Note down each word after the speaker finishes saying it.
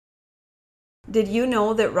Did you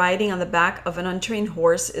know that riding on the back of an untrained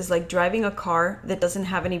horse is like driving a car that doesn't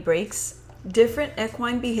have any brakes? Different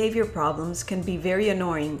equine behavior problems can be very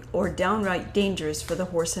annoying or downright dangerous for the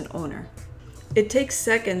horse and owner. It takes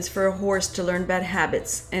seconds for a horse to learn bad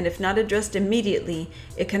habits, and if not addressed immediately,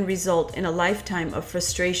 it can result in a lifetime of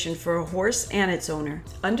frustration for a horse and its owner.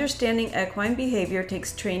 Understanding equine behavior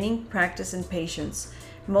takes training, practice, and patience.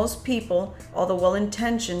 Most people, although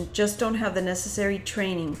well-intentioned, just don't have the necessary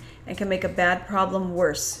training and can make a bad problem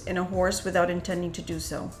worse in a horse without intending to do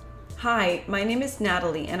so. Hi, my name is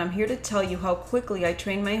Natalie, and I'm here to tell you how quickly I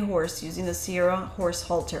trained my horse using the Sierra Horse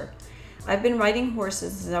Halter. I've been riding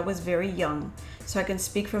horses since I was very young, so I can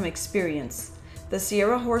speak from experience. The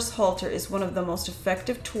Sierra Horse Halter is one of the most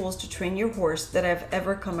effective tools to train your horse that I've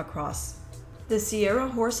ever come across. The Sierra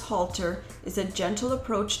Horse Halter is a gentle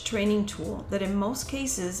approach training tool that in most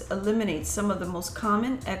cases eliminates some of the most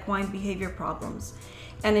common equine behavior problems.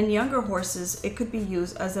 And in younger horses, it could be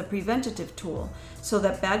used as a preventative tool so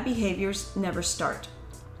that bad behaviors never start.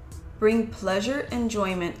 Bring pleasure,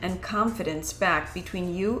 enjoyment, and confidence back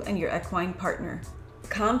between you and your equine partner.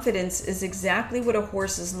 Confidence is exactly what a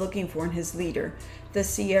horse is looking for in his leader. The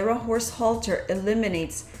Sierra Horse Halter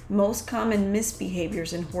eliminates most common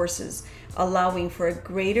misbehaviors in horses, allowing for a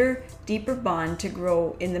greater, deeper bond to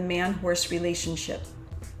grow in the man-horse relationship.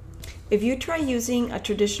 If you try using a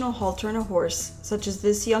traditional halter on a horse, such as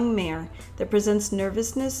this young mare that presents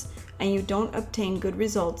nervousness and you don't obtain good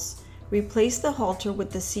results, replace the halter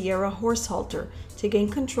with the Sierra Horse Halter to gain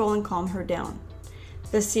control and calm her down.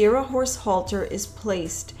 The Sierra Horse Halter is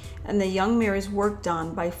placed and the young mare is worked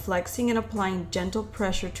on by flexing and applying gentle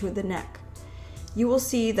pressure to the neck. You will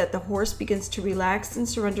see that the horse begins to relax and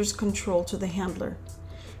surrenders control to the handler.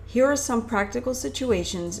 Here are some practical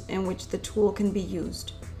situations in which the tool can be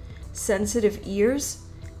used. Sensitive ears,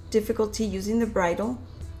 difficulty using the bridle,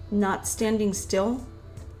 not standing still,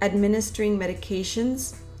 administering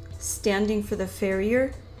medications, standing for the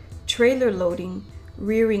farrier, trailer loading,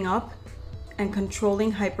 rearing up, and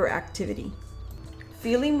controlling hyperactivity.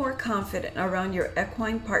 Feeling more confident around your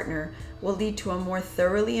equine partner will lead to a more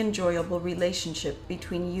thoroughly enjoyable relationship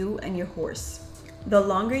between you and your horse. The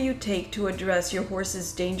longer you take to address your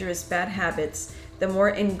horse's dangerous bad habits, the more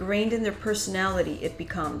ingrained in their personality it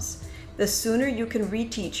becomes. The sooner you can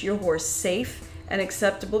reteach your horse safe and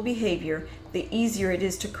acceptable behavior, the easier it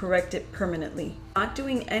is to correct it permanently. Not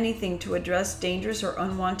doing anything to address dangerous or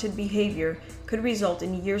unwanted behavior could result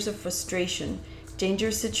in years of frustration,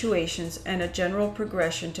 dangerous situations, and a general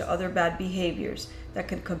progression to other bad behaviors that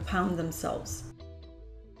could compound themselves.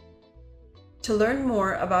 To learn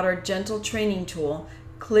more about our gentle training tool,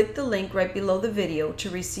 click the link right below the video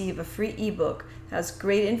to receive a free ebook that has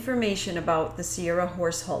great information about the Sierra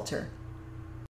Horse Halter.